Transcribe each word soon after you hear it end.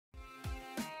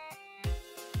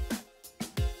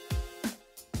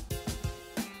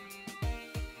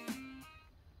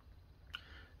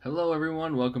Hello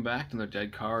everyone, welcome back to another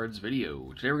Dead Cards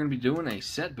video. Today we're going to be doing a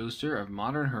set booster of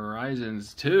Modern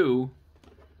Horizons 2.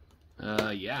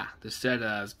 This set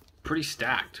is pretty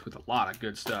stacked with a lot of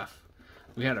good stuff.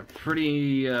 We had a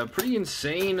pretty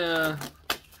insane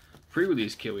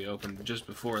pre-release kit we opened just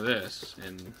before this,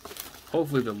 and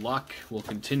hopefully the luck will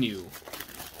continue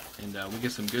and we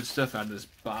get some good stuff out of this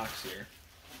box here.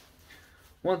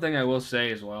 One thing I will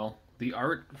say as well, the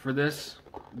art for this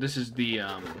is the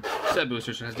set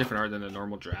booster, so it has different art than the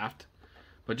normal draft.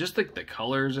 But just like the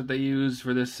colors that they use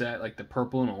for this set, like the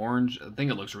purple and orange, I think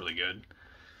it looks really good.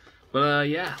 But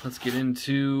yeah, let's get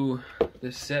into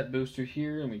this set booster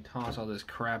here. Let me toss all this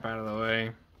crap out of the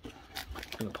way. I'm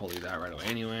gonna pull these out right away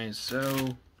anyway, so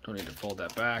don't need to fold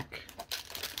that back.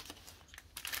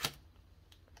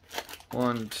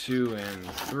 1, 2, and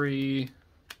 3.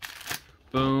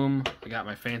 Boom. I got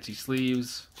my fancy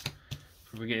sleeves.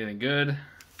 If we get anything good,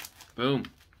 boom.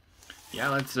 Yeah,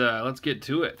 let's get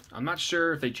to it. I'm not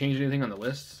sure if they changed anything on the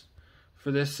lists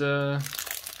for this set.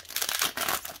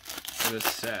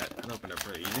 I'll open it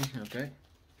pretty easy, okay.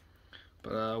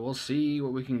 But we'll see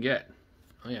what we can get.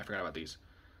 Oh yeah, I forgot about these.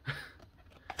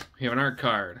 We have an art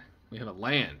card. We have a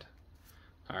land.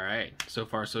 All right, so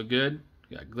far so good.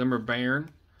 We got Glimmer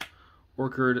Baron,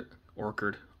 Orchard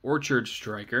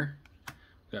Striker.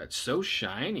 We got So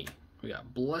Shiny. We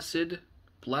got Blessed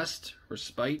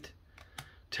Respite,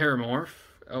 Terramorph.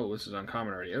 Oh, this is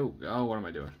uncommon already. Oh, what am I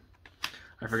doing?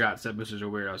 I forgot. Set boosters are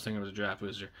weird. I was thinking it was a draft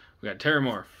booster. We got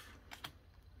Terramorph,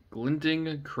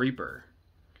 Glinting Creeper.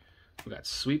 We got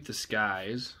Sweep the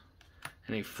Skies,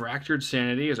 and a Fractured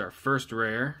Sanity is our first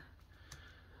rare.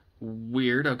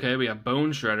 Weird. Okay, we got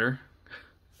Bone Shredder,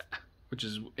 which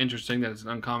is interesting that it's an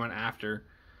uncommon after.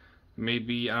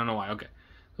 Maybe, I don't know why. Okay.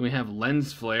 Then we have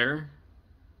Lens Flare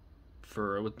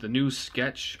with the new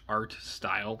sketch art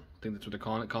style. I think that's what they're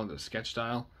calling it the sketch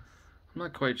style. I'm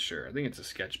not quite sure. I think it's a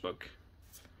sketchbook.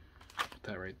 Put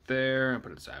that right there. I'll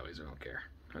put it sideways. I don't care.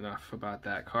 Enough about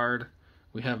that card.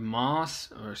 We have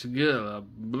Moss, or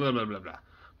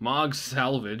Mog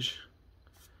Salvage.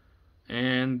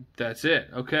 And that's it.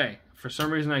 Okay. For some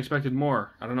reason I expected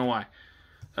more. I don't know why.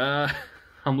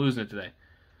 I'm losing it today.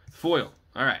 Foil.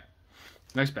 Alright.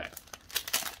 Next pack.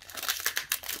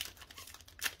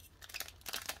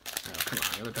 Oh, come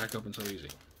on. The other pack opens so easy.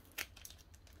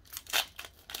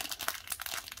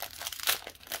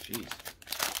 Jeez.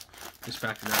 This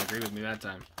pack did not agree with me that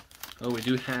time. Oh, we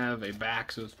do have a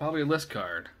back, so it's probably a list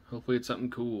card. Hopefully it's something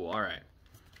cool. Alright.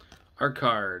 Art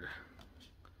card.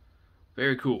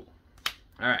 Very cool.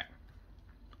 Alright.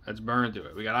 Let's burn through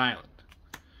it. We got Island.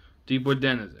 Deepwood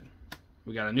Denizen.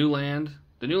 We got a new land.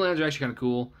 The new lands are actually kind of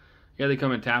cool. Yeah, they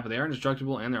come in tap, but they are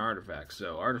indestructible and they're artifacts.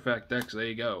 So, artifact decks, there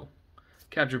you go.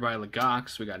 Captured by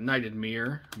Legox. We got Knighted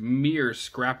Mirror. Mirror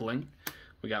Scrappling.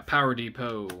 We got Power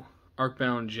Depot.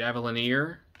 Arcbound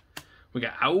Javelineer. We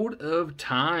got Out of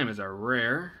Time as our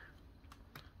rare.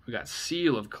 We got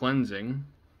Seal of Cleansing.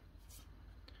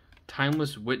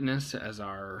 Timeless Witness as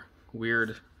our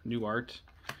weird new art.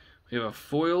 We have a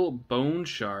foil Bone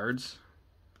Shards.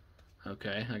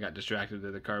 Okay, I got distracted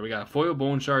with the card. We got foil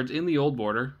Bone Shards in the old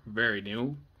border. Very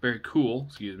new. Very cool,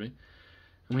 excuse me.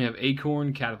 And we have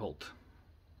Acorn Catapult.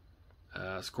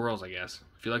 Squirrels, I guess.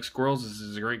 If you like squirrels, this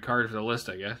is a great card for the list,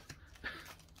 I guess.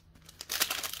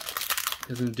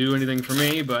 Doesn't do anything for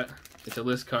me, but it's a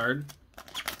list card.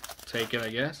 Take it, I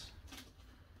guess.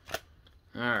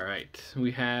 Alright,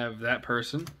 we have that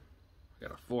person. We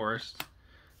got a forest.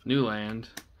 New land.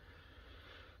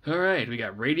 Alright, we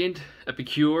got Radiant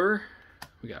Epicure.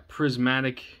 We got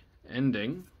Prismatic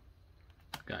Ending.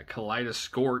 We got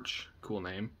Kaleidoscorch. Cool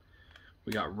name.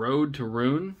 We got Road to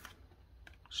Ruin.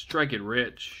 Strike It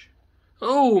Rich.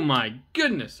 Oh my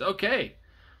goodness. Okay.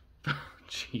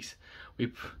 Jeez.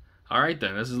 Alright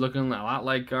then. This is looking a lot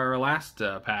like our last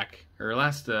pack. Or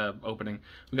last opening.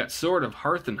 We got Sword of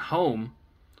Hearth and Home.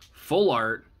 Full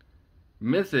art.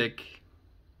 Mythic.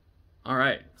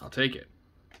 Alright. I'll take it.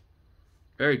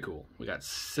 Very cool. We got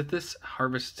Sithis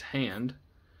Harvest Hand.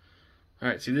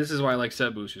 Alright, see, this is why I like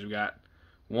set boosters. We got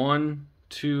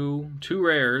two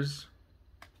rares,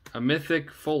 a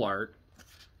mythic full art,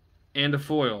 and a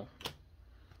foil.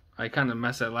 I kind of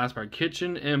messed that last part.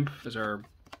 Kitchen Imp is our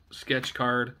sketch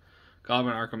card.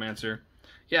 Goblin Archomancer.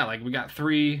 Yeah, like we got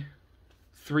three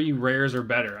rares or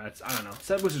better. I don't know.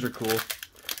 Set boosters are cool.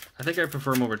 I think I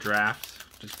prefer them over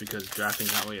draft, just because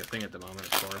drafting's not really a thing at the moment,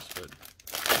 of course, but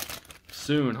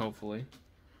soon, hopefully.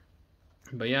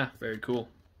 But yeah, very cool.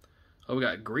 Oh, we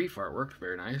got Grief artwork.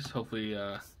 Very nice. Hopefully,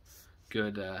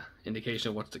 good indication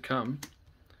of what's to come.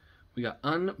 We got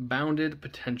Unbounded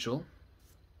Potential.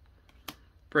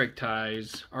 Break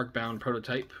Ties, Arcbound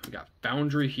Prototype. We got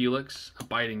Foundry Helix,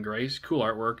 Abiding Grace, cool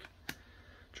artwork.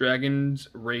 Dragon's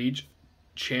Rage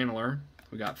Channeler.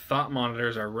 We got Thought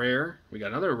Monitors, our rare. We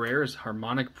got another rare is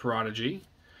Harmonic Prodigy.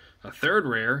 A third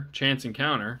rare, Chance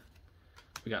Encounter.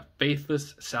 We got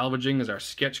Faithless Salvaging as our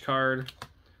sketch card.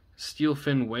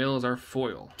 Steelfin Whale is our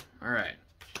foil. Alright.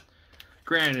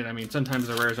 Granted, I mean, sometimes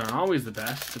the rares aren't always the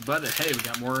best, but hey, we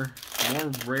got more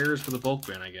rares for the bulk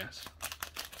bin, I guess.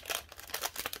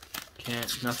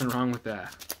 Nothing wrong with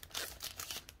that.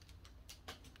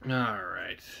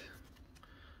 Alright.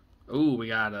 Ooh, we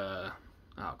got, oh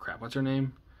crap, what's her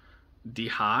name?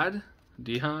 Dihad?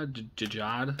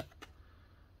 Jajad?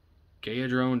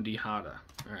 Gaedrone Dihada.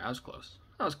 Alright, I was close.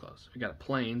 We got a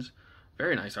Plains.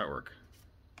 Very nice artwork.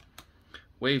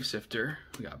 Wave Sifter.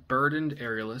 We got Burdened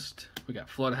Aerialist. We got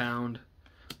Floodhound.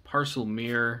 Parcel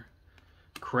Mirror.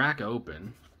 Crack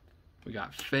Open. We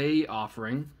got Fey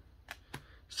Offering.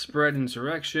 Spread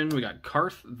Insurrection. We got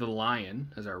Karth the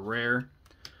Lion as our rare.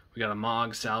 We got a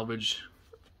Mog Salvage.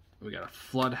 We got a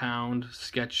Floodhound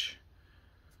sketch.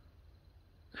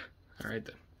 Alright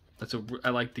then.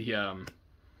 I like the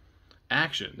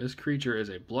action. This creature is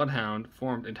a bloodhound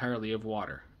formed entirely of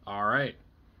water. Alright.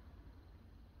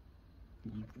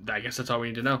 I guess that's all we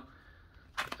need to know.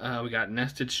 We got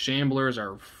Nested Shambler as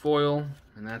our foil,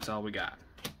 and that's all we got.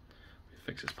 We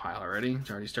fix this pile already. It's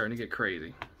already starting to get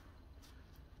crazy.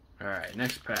 Alright,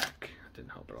 next pack.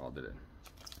 Didn't help at all, did it?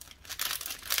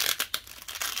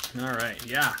 Alright,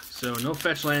 yeah. So no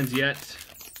fetch lands yet.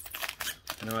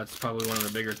 I know that's probably one of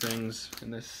the bigger things in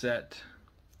this set.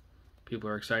 People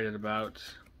are excited about.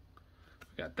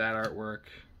 We got that artwork.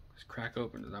 This Crack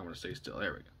Open does not want to stay still.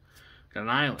 There we go. Got an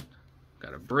island.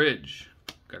 Got a bridge.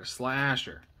 Got a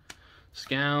slasher.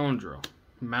 Scoundrel.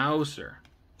 Mouser.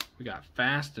 We got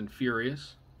Fast and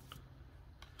Furious.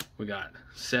 We got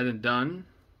Said and Done.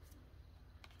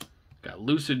 Got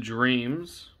Lucid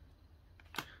Dreams.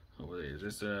 Oh, is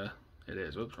this it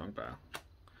is. Whoops, wrong pile.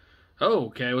 Oh,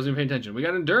 okay, I wasn't even paying attention. We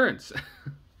got Endurance.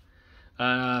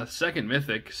 Second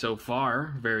mythic so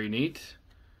far. Very neat.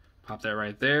 Pop that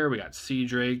right there. We got Sea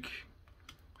Drake.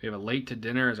 We have a Late to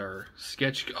Dinner as our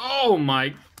sketch. Oh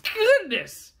my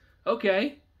goodness!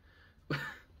 Okay.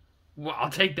 Well,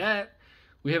 I'll take that.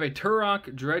 We have a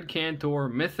Turok Dread Cantor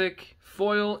mythic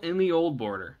foil in the old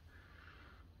border.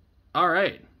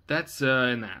 Alright. That's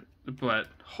in that. But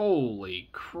holy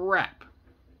crap.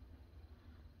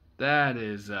 That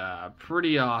is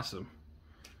pretty awesome.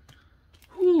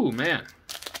 Whew, man.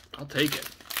 I'll take it.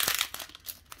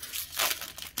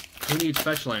 Who needs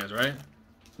fetch lands, right?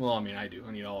 Well, I mean, I do.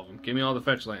 I need all of them. Give me all the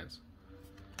fetch lands.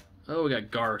 Oh, we got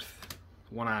Garth.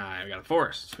 One Eye. We got a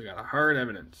Forest. We got a Hard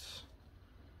Evidence.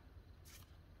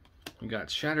 We got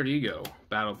Shattered Ego.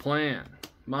 Battle Plan.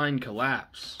 Mind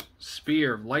Collapse.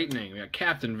 Spear of Lightning. We got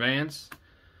Captain Vance.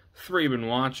 Thraben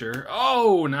Watcher.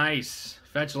 Oh, nice.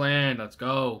 Fetch land. Let's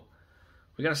go.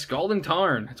 We got a Scalding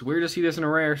Tarn. It's weird to see this in a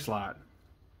rare slot.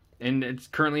 And it's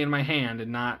currently in my hand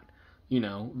and not, you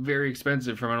know, very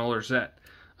expensive from an older set.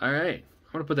 Alright.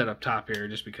 I'm going to put that up top here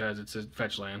just because it's a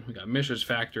fetch land. We got Mishra's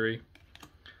Factory.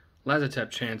 Lazotep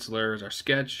Chancellor is our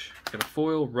sketch. We got a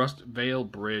foil Rust Veil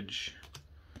Bridge.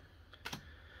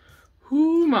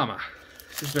 Whoo, mama.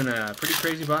 This has been a pretty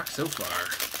crazy box so far.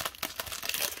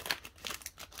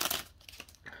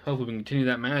 Hopefully we can continue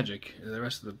that magic in the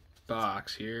rest of the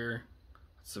box here.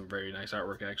 That's some very nice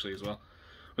artwork actually as well.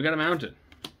 We got a Mountain.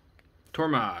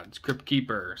 Tormods, Crypt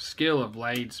Keeper, Skill of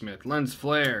Bladesmith, Lens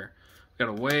Flare. We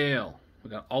got a Whale. We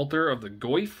got Altar of the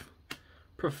Goyf,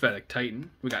 Prophetic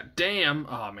Titan. We got Damn.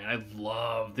 Oh man, I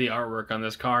love the artwork on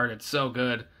this card. It's so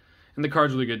good. And the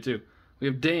card's really good too. We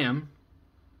have Damn.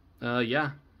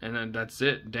 Yeah. And then that's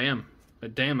it. Damn.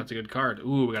 But damn, that's a good card.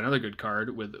 Ooh, we got another good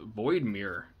card with Void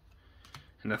Mirror.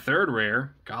 And the third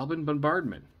rare, Goblin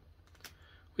Bombardment.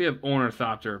 We have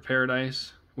Ornithopter of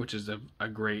Paradise, which is a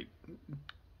great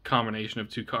combination of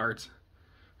two cards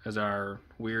as our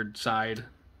weird side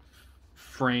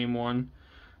frame one.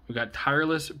 We got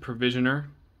Tireless Provisioner,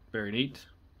 very neat,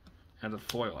 and a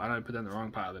foil. I put that in the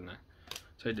wrong pile, didn't I?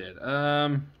 So I did.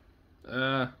 Don't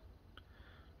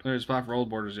have a spot for old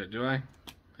borders yet, do I?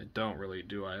 I don't really,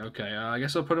 do I? Okay, I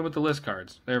guess I'll put them with the list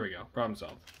cards. There we go. Problem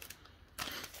solved.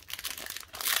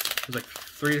 There's like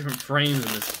 3 different frames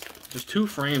in this. There's 2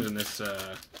 frames in this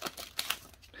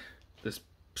this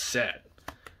set.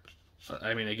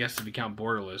 I mean, I guess if you count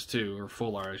borderless too, or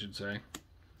full art, I should say.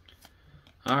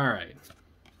 Alright.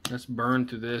 Let's burn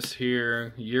through this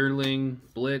here. Yearling,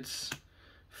 Blitz,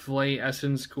 Flay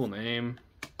Essence, cool name.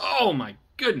 Oh my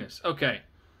goodness. Okay.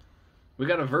 We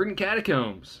got a Verdant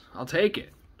Catacombs. I'll take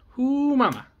it. Whoo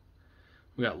mama.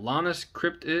 We got Lanus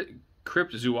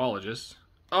Cryptozoologist.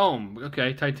 Oh,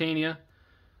 okay, Titania.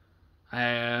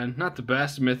 And not the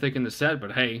best mythic in the set,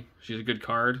 but hey, she's a good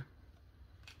card.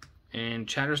 And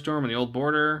Chatterstorm on the old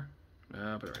border.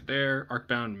 Put it right there.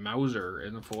 Arcbound Mauser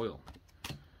in the foil.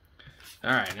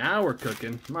 Alright, now we're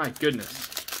cooking. My goodness.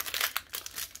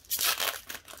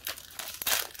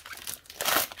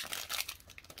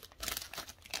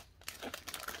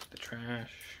 The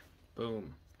trash.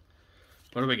 Boom.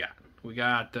 What do we got? We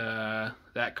got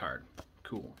that card.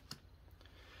 Cool.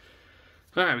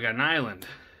 Alright, we got an island.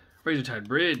 Razortide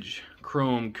Bridge.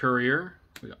 Chrome Courier.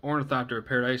 We got Ornithopter of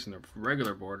Paradise in the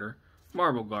regular border.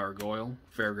 Marble Gargoyle.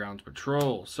 Fairgrounds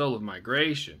Patrol. Soul of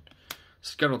Migration.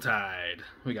 Scuttletide.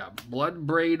 We got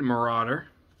Bloodbraid Marauder.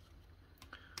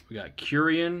 We got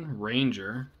Curian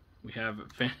Ranger. We have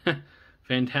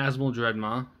Phantasmal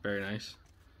Dreadmaw. Very nice.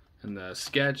 In the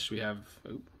sketch, we have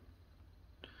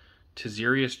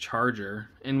Tizerius Charger.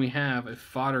 And we have a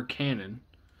Fodder Cannon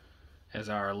as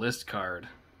our list card.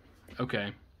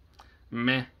 Okay.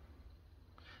 Meh.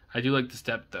 I do like the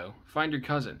step, though. Find your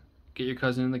cousin. Get your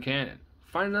cousin in the cannon.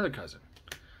 Find another cousin.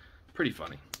 Pretty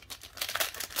funny.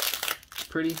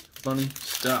 Pretty funny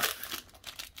stuff.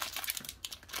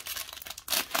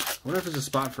 I wonder if there's a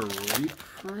spot for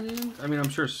reprint? I mean, I'm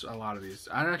sure a lot of these.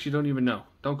 I actually don't even know.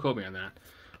 Don't quote me on that.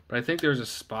 But I think there's a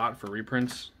spot for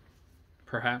reprints,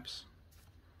 perhaps.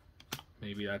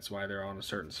 Maybe that's why they're on a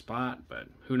certain spot, but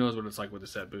who knows what it's like with the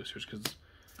set boosters, because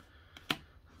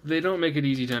they don't make it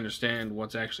easy to understand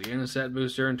what's actually in a set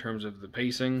booster in terms of the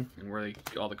pacing and where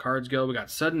all the cards go. We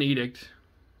got Sudden Edict.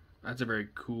 That's a very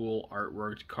cool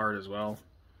artworked card as well.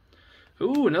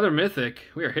 Ooh, another mythic.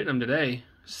 We are hitting them today.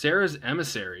 Sarah's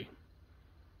Emissary.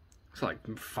 It's like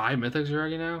 5 mythics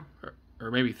already now? Or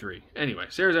maybe 3. Anyway,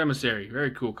 Sarah's Emissary. Very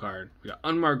cool card. We got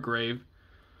Unmarked Grave.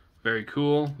 Very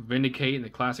cool. Vindicate in the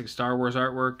classic Star Wars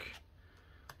artwork.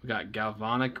 We got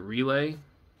Galvanic Relay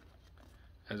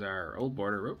as our old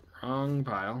border. Oop, wrong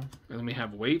pile. And then we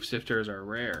have Wave Sifter as our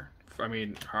rare.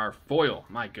 Our foil.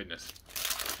 My goodness.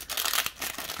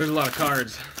 There's a lot of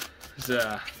cards. It's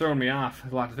throwing me off.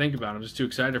 A lot to think about. I'm just too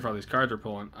excited for all these cards we're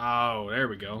pulling. Oh, there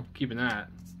we go. Keeping that.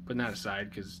 Putting that aside,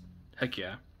 because heck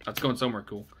yeah. That's going somewhere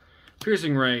cool.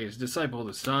 Piercing Rays. Disciple of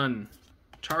the Sun.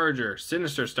 Charger.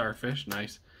 Sinister Starfish.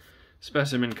 Nice.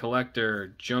 Specimen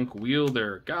Collector. Junk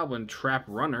Wielder. Goblin Trap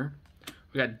Runner.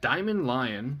 We got Diamond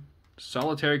Lion.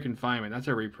 Solitary Confinement. That's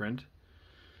a reprint.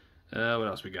 What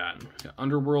else we got? We got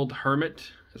Underworld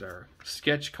Hermit as our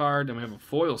sketch card. And we have a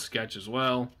foil sketch as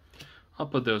well. I'll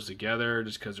put those together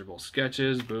just because they're both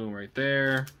sketches. Boom, right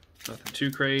there. Nothing too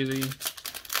crazy.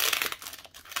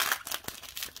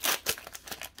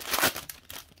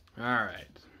 Alright.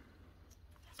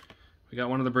 We got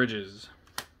one of the bridges.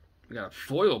 We got a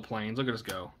foil planes. Look at us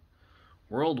go.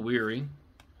 World Weary.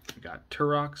 We got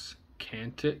Turox.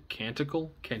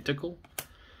 Canticle.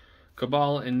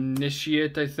 Cabal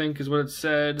Initiate, I think is what it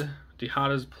said.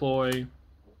 Dihada's Ploy.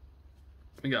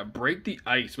 We got Break the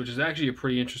Ice, which is actually a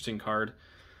pretty interesting card.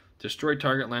 Destroy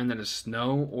target land that is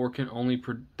snow or can only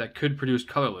that could produce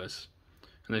colorless.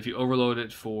 And if you overload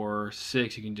it for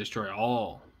 6, you can destroy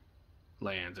all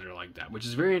lands that are like that, which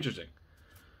is very interesting.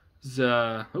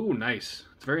 Ooh, nice.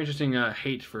 It's very interesting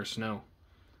hate for snow.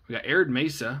 We got Arid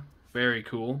Mesa, very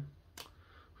cool.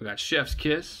 We got Chef's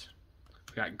Kiss.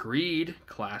 We got Greed,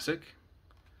 classic.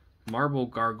 Marble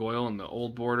Gargoyle in the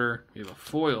old border. We have a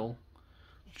foil.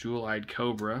 Jewel-Eyed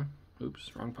Cobra.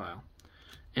 Oops, wrong pile.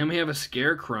 And we have a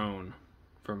Scarecrow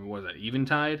from, what is that,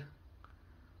 Eventide?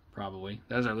 Probably.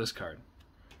 That is our list card.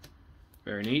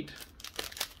 Very neat.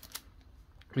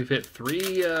 We've hit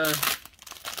 3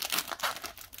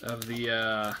 of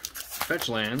the fetch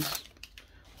lands.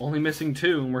 Only missing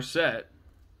 2 and we're set.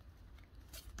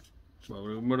 Well,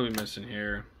 what are we missing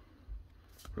here?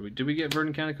 Did we get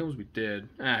Verdant Catacombs? We did.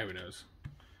 Who knows?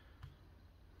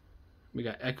 We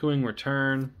got Echoing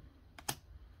Return.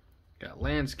 Got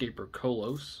Landscaper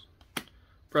Kolos.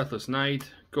 Breathless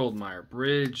Night. Goldmire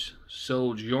Bridge.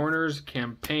 Sojourner's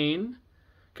Companion.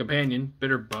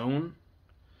 Bitter Bone.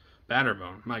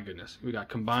 Batterbone. My goodness. We got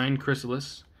Combined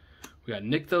Chrysalis. We got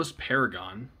Nykthos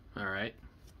Paragon. Alright.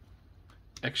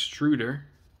 Extruder.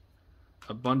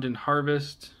 Abundant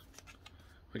Harvest.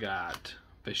 We got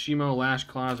Veshimo Lash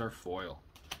Claws, our foil.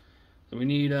 So we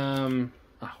need,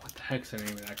 what the heck's the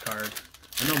name of that card?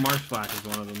 I know Marsh Flash is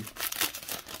one of them.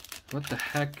 What the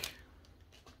heck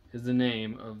is the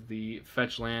name of the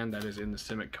fetch land that is in the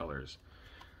Simic colors?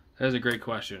 That is a great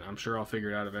question. I'm sure I'll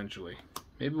figure it out eventually.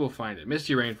 Maybe we'll find it.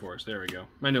 Misty Rainforest, there we go.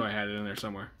 I knew I had it in there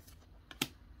somewhere.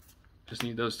 Just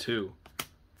need those 2.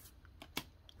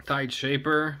 Tide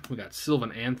Shaper, we got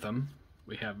Sylvan Anthem.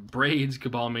 We have Braids,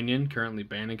 Cabal Minion, currently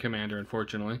banned in Commander,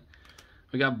 unfortunately.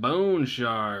 We got Bone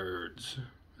Shards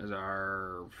as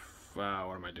our... Wow,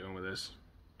 what am I doing with this?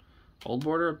 Old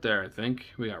border up there, I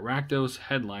think. We got Rakdos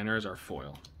Headliner as our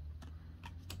foil.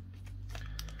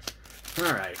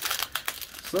 Alright.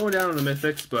 Slowing down on the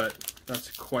Mythics, but that's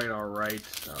quite alright.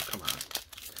 Oh, come on.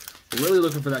 I'm really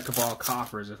looking for that Cabal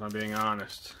Coffers, if I'm being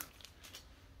honest.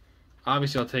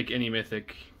 Obviously, I'll take any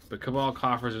Mythic, but Cabal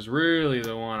Coffers is really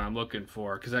the one I'm looking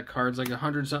for, because that card's like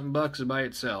 100-something bucks by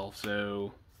itself,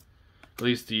 so... At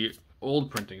least the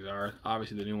old printings are.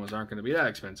 Obviously, the new ones aren't going to be that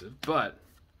expensive, but...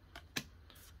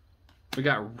 We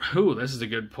got... Ooh, this is a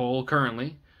good pull,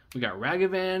 currently. We got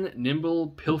Ragavan Nimble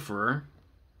Pilferer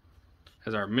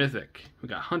as our Mythic. We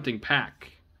got Hunting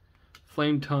Pack,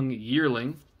 Flametongue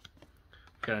Yearling.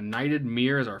 We got a Knighted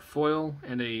Mirror as our foil,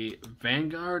 and a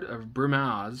Vanguard of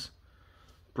Brimaz.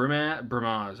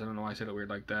 Brimaz, I don't know why I said it weird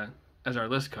like that, as our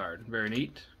list card. Very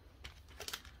neat.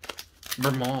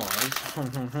 Brimaz.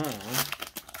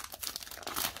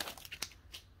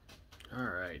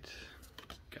 Alright.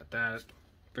 Got that.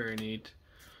 Very neat.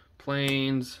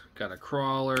 Plains. Got a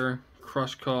Crawler.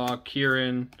 Crushcaw.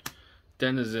 Kieran.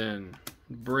 Denizen.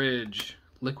 Bridge.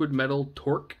 Liquid Metal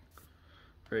Torque.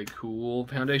 Very cool.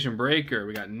 Foundation Breaker.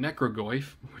 We got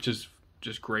Necrogoyf, which is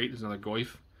just great. There's another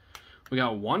Goyf. We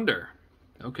got Wonder.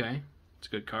 Okay. It's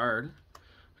a good card.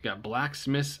 We got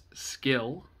Blacksmith's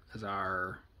Skill as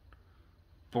our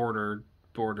border.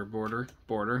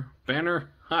 Banner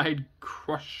Hide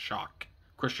Crushshock.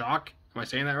 Crushshock? Am I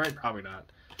saying that right? Probably not.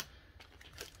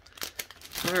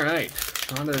 Alright.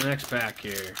 On to the next pack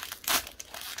here.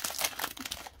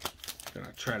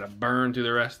 Gonna try to burn through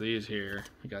the rest of these here.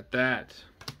 We got that.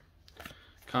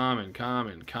 Common.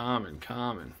 Boom.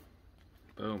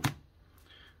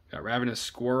 Got Ravenous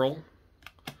Squirrel.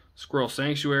 Squirrel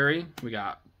Sanctuary. We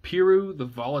got Piru the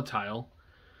Volatile.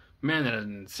 Man, that is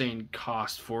an insane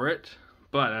cost for it,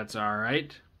 but that's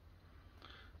alright.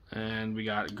 And we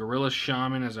got Gorilla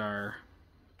Shaman as our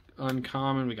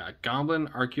uncommon. We got Goblin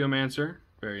Archaeomancer.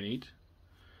 Very neat.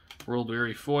 World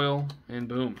Weary Foil. And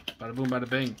boom. Bada boom, bada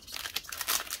bing.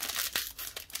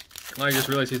 Well, I just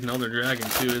realized he's an Elder Dragon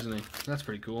too, isn't he? That's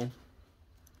pretty cool.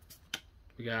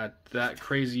 We got that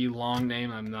crazy long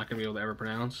name I'm not going to be able to ever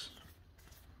pronounce.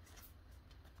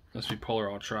 Unless we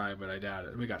Polar, I'll try, but I doubt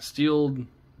it. We got Steeled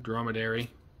Dromedary,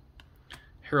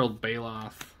 Herald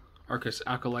Baloth, Arcus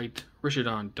Acolyte,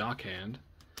 Rishadan Dockhand,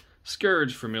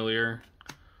 Scourge Familiar,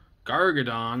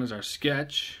 Gargadon is our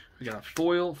sketch. We got a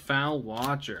Foil Foul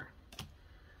Watcher.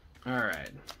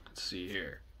 Alright, let's see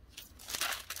here.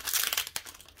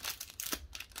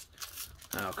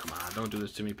 Oh, come on. Don't do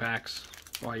this to me, packs.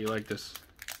 Why you like this?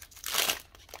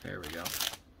 There we go.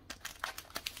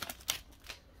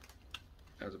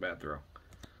 That was a bad throw.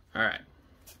 Alright.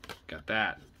 Got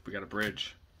that. We got a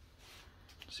bridge.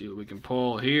 Let's see what we can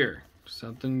pull here.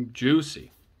 Something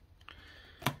juicy.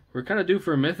 We're kind of due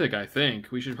for a mythic, I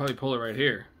think. We should probably pull it right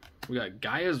here. We got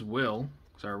Gaia's Will.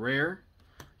 It's our rare.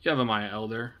 Yavimaya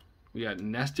Elder. We got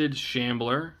Nested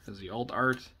Shambler as the alt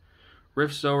art.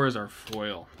 Rift Sower is our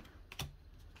foil.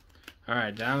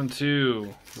 Alright, down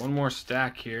to one more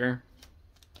stack here.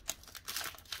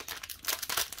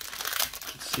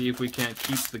 Let's see if we can't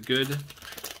keep the good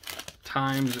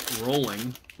times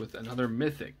rolling with another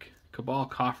mythic. Cabal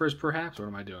Coffers, perhaps? What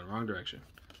am I doing? Wrong direction.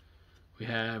 We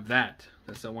have that.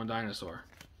 That's that one dinosaur.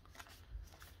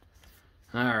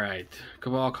 Alright,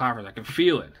 Cabal Coffers. I can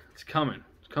feel it. It's coming.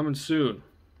 It's coming soon.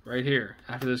 Right here.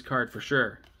 After this card for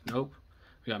sure. Nope.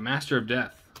 We got Master of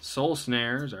Death. Soul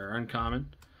Snares, our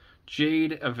uncommon.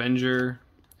 Jade Avenger,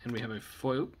 and we have a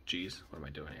foil. Jeez, what am I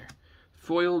doing here?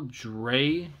 Foil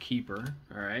Dray Keeper.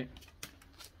 All right.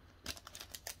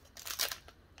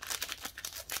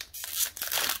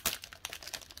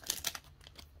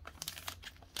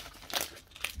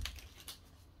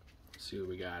 Let's see what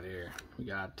we got here. We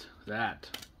got that.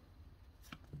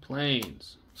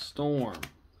 Plains, Storm,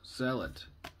 Zealot,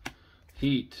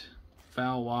 Heat,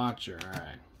 Foul Watcher. All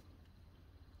right.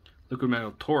 Liquid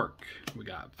Metal Torque. We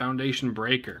got Foundation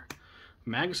Breaker.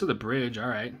 Magus of the Bridge.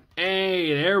 Alright.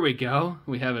 Hey, there we go.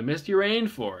 We have a Misty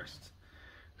Rainforest.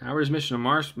 Now we're just missing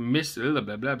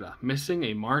missing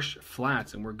a Marsh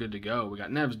Flats, and we're good to go. We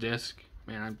got Nev's Disc.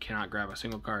 Man, I cannot grab a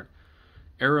single card.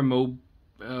 Aeromob.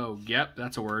 Oh, yep,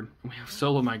 that's a word. We have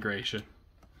Solo Migration.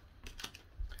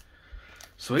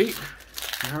 Sweet.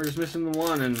 Now we're just missing the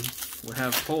one, and we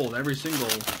have pulled every single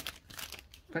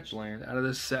fetch land out of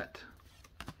this set.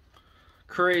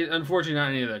 Crazy, unfortunately, not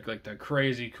any of the like the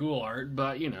crazy cool art,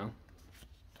 but you know,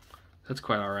 that's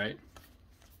quite all right.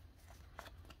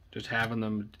 Just having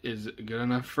them is good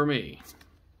enough for me.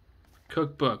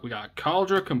 Cookbook. We got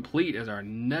Cauldra Complete as our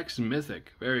next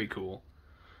mythic. Very cool.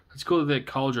 It's cool that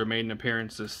Cauldra made an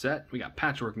appearance this set. We got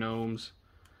Patchwork Gnomes.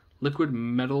 Liquid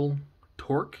Metal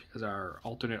Torque as our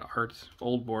alternate art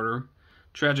old border.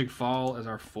 Tragic Fall as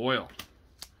our foil.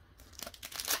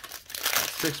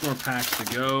 6 more packs to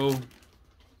go.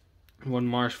 1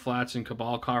 Marsh Flats and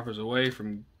Cabal Coffers away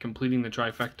from completing the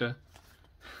trifecta.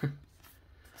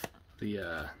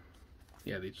 The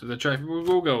trifecta.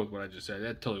 We'll go with what I just said.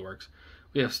 That totally works.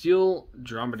 We have Steel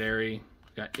Dromedary.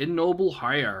 We got Ignoble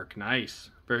Hierarch. Nice.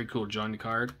 Very cool join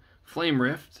card. Flame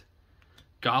Rift.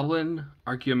 Goblin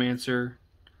Archaeomancer.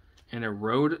 And a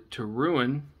Road to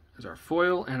Ruin as our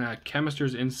foil. And a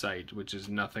Chemister's Insight, which is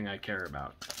nothing I care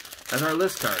about. That's our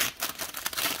list card.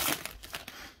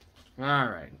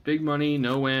 Alright, big money,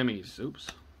 no whammies. Oops.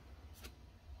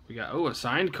 We got, a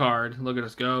signed card. Look at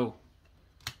us go.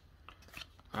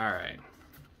 Alright.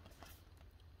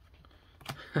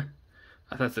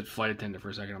 I thought it said Flight Attendant for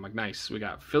a second. I'm like, nice. We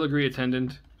got Filigree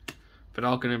Attendant,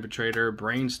 Fidalcan Infiltrator,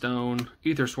 Brainstone,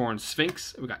 Aethersworn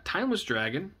Sphinx. We got Timeless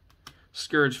Dragon,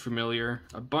 Scourge Familiar,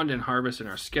 Abundant Harvest in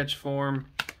our sketch form.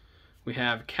 We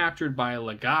have Captured by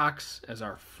Legox as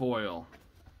our foil.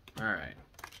 Alright.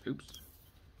 Oops.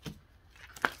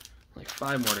 Like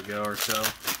 5 more to go or so.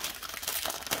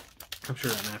 I'm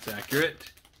sure that math's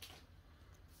accurate.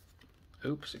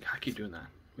 Oops, I keep doing that.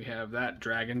 We have that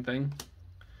dragon thing.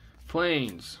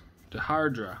 Plains,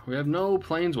 Dehardra. We have no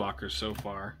Planeswalkers so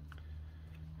far,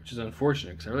 which is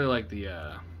unfortunate because I really like the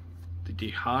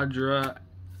Dehardra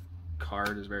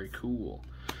card. Is very cool.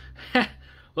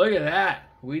 Look at that.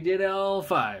 We did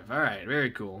L5. All right,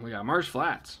 very cool. We got Marsh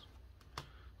Flats.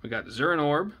 We got Zuran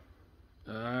Orb.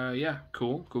 Yeah,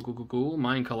 cool.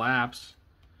 Mind Collapse.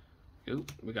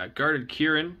 Oop, we got Guarded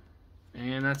Kirin,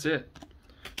 and that's it.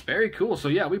 Very cool. So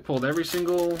yeah, we pulled every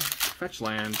single fetch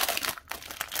land.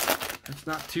 That's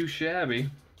not too shabby.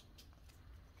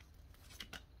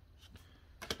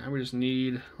 Now we just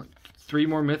need like 3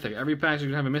 more mythic. Every pack's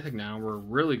gonna have a mythic now. We're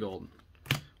really golden.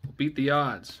 We'll beat the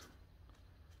odds.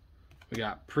 We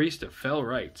got Priest of Fell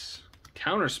Rites.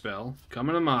 Counterspell,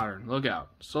 coming to Modern. Look out.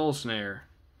 Soul Snare.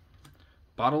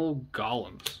 Bottle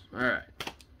Golems. Alright.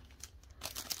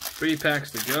 3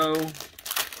 packs to go.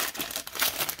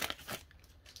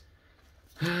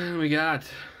 And we got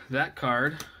that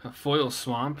card. A Foil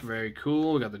Swamp. Very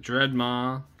cool. We got the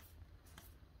Dreadmaw.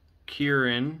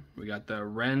 Kirin. We got the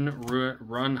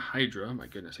Run Hydra. My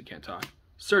goodness, I can't talk.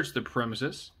 Search the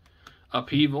Premises.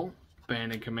 Upheaval.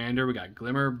 Bandit Commander. We got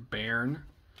Glimmer Bairn.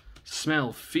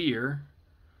 Smell Fear.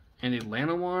 And a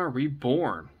Llanowar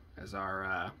Reborn as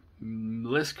our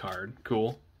list card.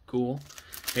 Cool.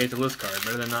 Hey, it's a list card.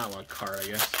 Better than not one card, I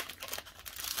guess.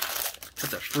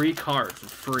 That's a free card for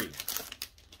free.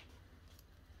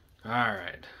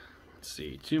 Alright. Let's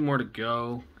see. 2 more to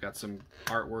go. Got some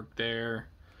artwork there.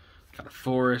 Got a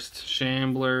Forest,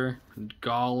 Shambler,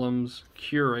 Golems,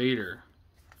 Curator.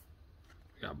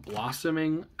 We got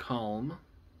Blossoming Calm.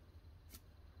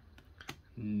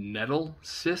 Nettle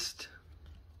Cyst.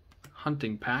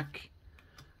 Hunting Pack.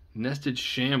 Nested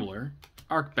Shambler.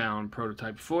 Arcbound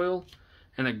Prototype Foil.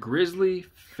 And a Grisly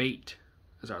Fate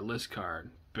as our list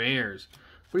card. Bears.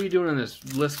 What are you doing on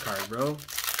this list card, bro?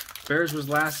 Bears was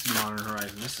last in Modern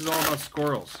Horizon. This is all about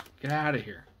squirrels. Get out of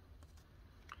here.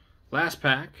 Last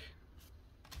pack.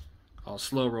 I'll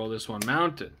slow roll this one.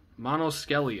 Mountain.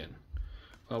 Monoskelion.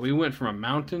 Well, we went from a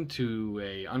mountain to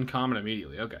a uncommon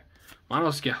immediately. Okay.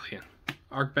 Monoskelion.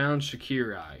 Arcbound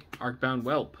Shakiri. Arcbound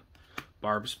Whelp.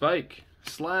 Barb Spike.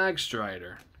 Slag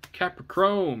Strider.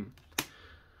 Caprichrome.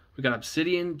 We got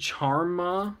Obsidian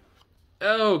Charma.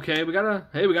 Okay, we got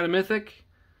a mythic.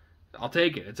 I'll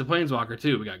take it. It's a Planeswalker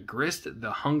too. We got Grist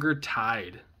the Hunger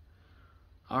Tide.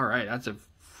 Alright, that's a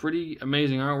pretty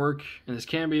amazing artwork. And this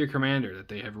can be your commander that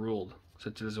they have ruled,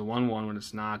 since it is a 1/1 when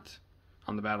it's not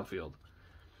on the battlefield.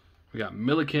 We got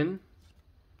Milliken.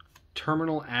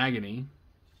 Terminal Agony.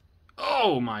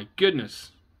 Oh my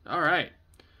goodness. Alright.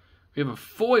 We have a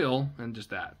foil, and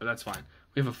just that, but that's fine.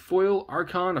 We have a foil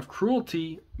Archon of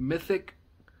Cruelty Mythic.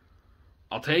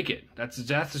 I'll take it. That's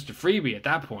just a freebie at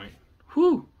that point.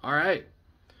 Whew. All right.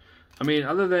 I mean,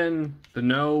 other than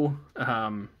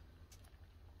the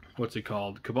what's it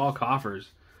called? Cabal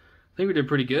Coffers, I think we did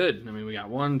pretty good. I mean, we got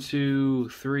 1, 2,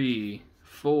 3,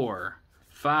 4,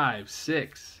 5,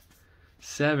 6,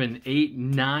 7, 8,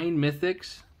 9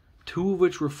 mythics, 2 of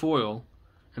which were foil,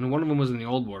 and one of them was in the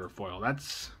old border foil.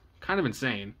 That's kind of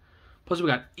insane. Plus, we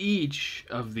got each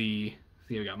of the...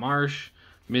 we got Marsh,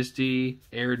 Misty,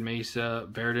 Arid Mesa,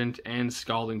 Verdant, and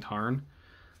Scalding Tarn.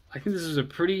 I think this is a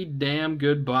pretty damn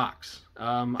good box.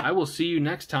 I will see you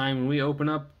next time when we open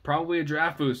up probably a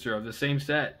draft booster of the same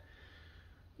set.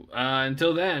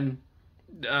 Until then,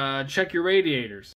 check your radiators.